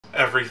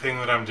Everything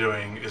that I'm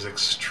doing is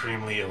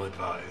extremely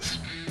ill-advised.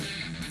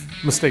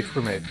 Mistakes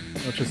were made.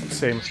 Let's just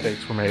say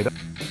mistakes were made.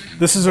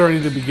 This is already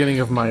the beginning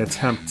of my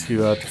attempt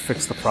to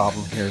fix the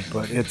problem here,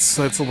 but it's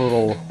a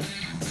little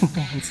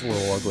it's a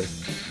little ugly.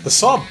 The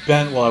saw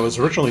bent while I was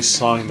originally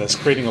sawing this,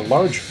 creating a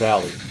large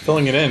valley.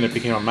 Filling it in, it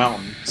became a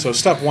mountain. So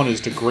step one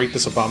is to grate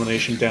this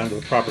abomination down to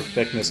the proper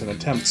thickness and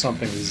attempt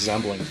something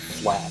resembling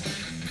flat.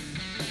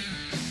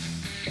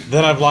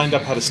 Then I've lined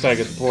up how to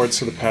stagger the board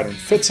so the pattern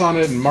fits on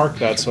it and mark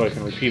that so I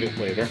can repeat it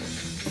later.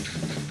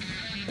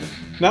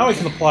 Now I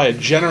can apply a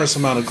generous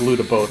amount of glue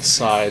to both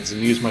sides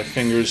and use my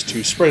fingers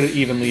to spread it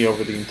evenly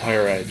over the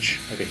entire edge,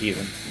 like a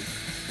heathen.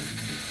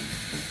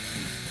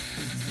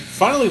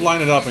 Finally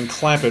line it up and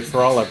clamp it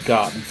for all I've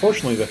got.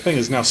 Unfortunately, the thing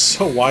is now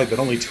so wide that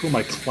only 2 of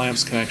my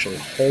clamps can actually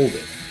hold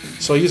it,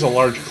 so I use a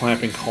large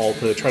clamping caul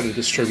to try to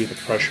distribute the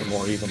pressure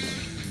more evenly.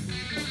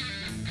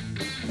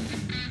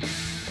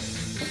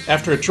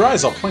 After it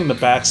dries, I'll plane the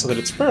back so that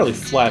it's fairly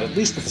flat, at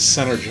least at the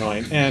center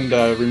joint, and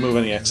remove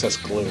any excess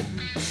glue.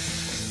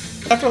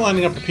 After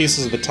lining up the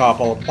pieces of the top,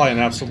 I'll apply an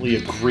absolutely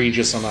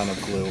egregious amount of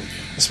glue,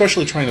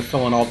 especially trying to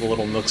fill in all the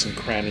little nooks and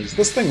crannies.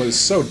 This thing was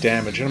so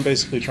damaged, and I'm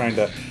basically trying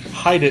to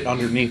hide it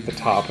underneath the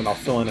top, and I'll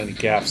fill in any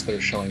gaps that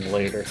are showing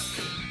later.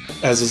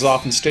 As is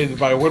often stated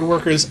by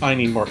woodworkers, I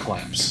need more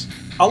clamps.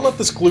 I'll let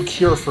this glue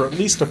cure for at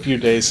least a few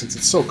days since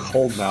it's so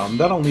cold now, and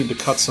then I'll need to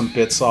cut some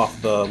bits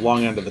off the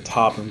long end of the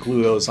top and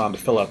glue those on to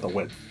fill out the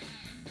width.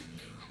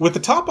 With the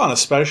top on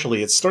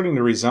especially, it's starting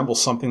to resemble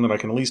something that I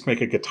can at least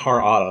make a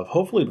guitar out of.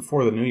 Hopefully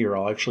before the new year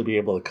I'll actually be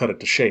able to cut it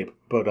to shape,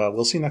 but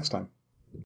we'll see next time.